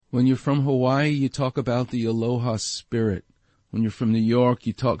When you're from Hawaii, you talk about the aloha spirit. When you're from New York,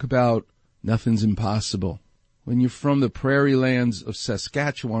 you talk about nothing's impossible. When you're from the prairie lands of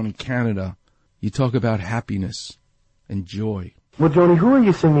Saskatchewan in Canada, you talk about happiness and joy. Well, Joni, who are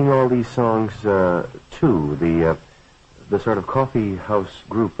you singing all these songs to? The sort of coffee house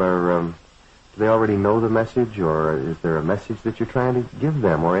group, do they already know the message, or is there a message that you're trying to give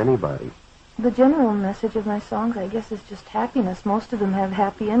them, or anybody? The general message of my songs, I guess, is just happiness. Most of them have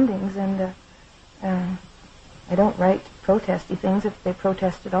happy endings, and I don't write protesty things. If they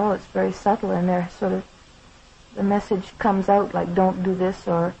protest at all, it's very subtle, and they're sort of, the message comes out like, don't do this,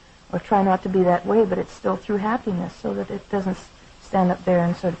 or try not to be that way, but it's still through happiness, so that it doesn't stand up there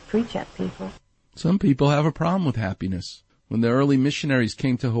and sort of preach at people. Some people have a problem with happiness. When the early missionaries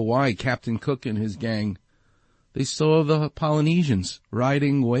came to Hawaii, Captain Cook and his gang, they saw the Polynesians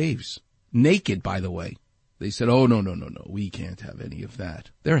riding waves. Naked, by the way. They said, oh, no, we can't have any of that.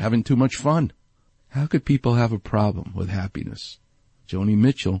 They're having too much fun. How could people have a problem with happiness? Joni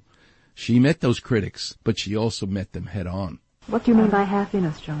Mitchell, she met those critics, but she also met them head on. What do you mean by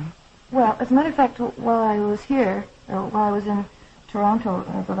happiness, Joni? Well, as a matter of fact, while I was here, while I was in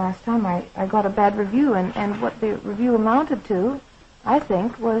Toronto the last time, I got a bad review, and what the review amounted to, I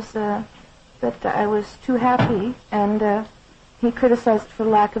think, was that I was too happy, and he criticized for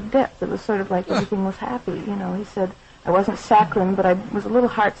lack of depth. It was sort of like everything was happy, you know. He said I wasn't saccharine, but I was a little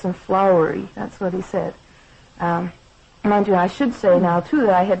hearts and flowery. That's what he said. Mind you, I should say now, too,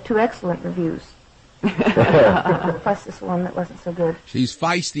 that I had 2 excellent reviews. Plus this one that wasn't so good. She's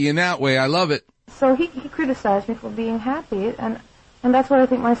feisty in that way. I love it. So he criticized me for being happy, and that's what I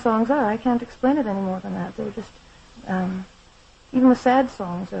think my songs are. I can't explain it any more than that. They're just, even the sad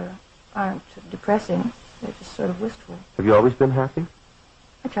songs aren't depressing. They're just sort of wistful. Have you always been happy?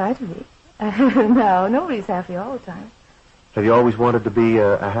 I try to be. No, nobody's happy all the time. Have you always wanted to be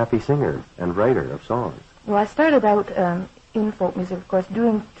a happy singer and writer of songs? Well, I started out in folk music, of course,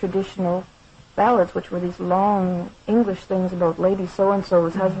 doing traditional ballads, which were these long English things about Lady So-and-so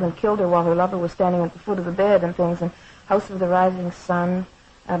whose husband killed her while her lover was standing at the foot of the bed and things, and House of the Rising Sun,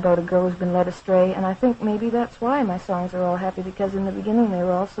 about a girl who's been led astray. And I think maybe that's why my songs are all happy, because in the beginning they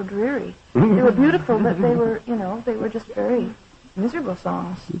were all so dreary. They were beautiful, but they were, they were just very miserable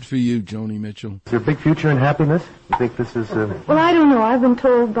songs. Good for you, Joni Mitchell. Is there a big future in happiness? You think this is... Well, I don't know. I've been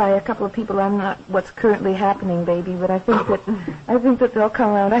told by a couple of people I'm not what's currently happening, baby, but I think that they'll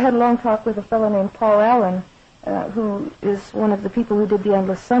come around. I had a long talk with a fellow named Paul Allen, who is one of the people who did The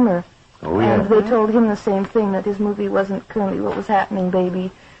Endless Summer. Oh, yeah. And they told him the same thing, that his movie wasn't currently what was happening, baby,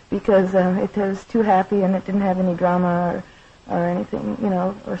 because it was too happy and it didn't have any drama or anything,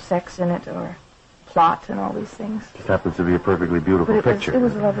 or sex in it or plot and all these things. It happens to be a perfectly beautiful picture. It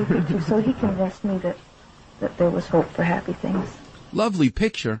was a lovely picture, so he convinced me that there was hope for happy things. Lovely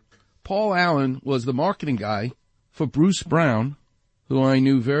picture. Paul Allen was the marketing guy for Bruce Brown, who I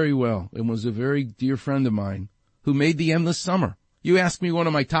knew very well and was a very dear friend of mine, who made The Endless Summer. You ask me one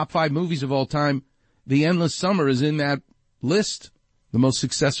of my top 5 movies of all time, The Endless Summer is in that list. The most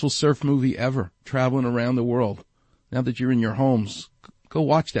successful surf movie ever, traveling around the world. Now that you're in your homes, go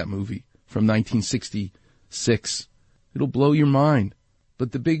watch that movie from 1966. It'll blow your mind.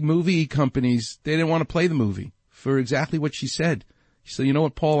 But the big movie companies, they didn't want to play the movie for exactly what she said. So you know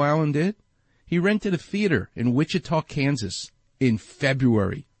what Paul Allen did? He rented a theater in Wichita, Kansas in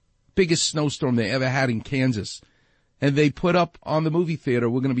February. Biggest snowstorm they ever had in Kansas. And they put up on the movie theater,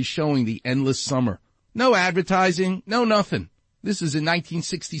 we're going to be showing The Endless Summer. No advertising, no nothing. This is in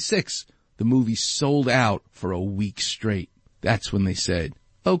 1966. The movie sold out for a week straight. That's when they said,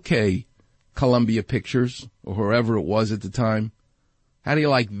 okay, Columbia Pictures, or whoever it was at the time, how do you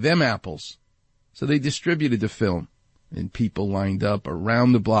like them apples? So they distributed the film, and people lined up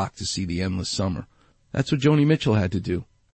around the block to see The Endless Summer. That's what Joni Mitchell had to do.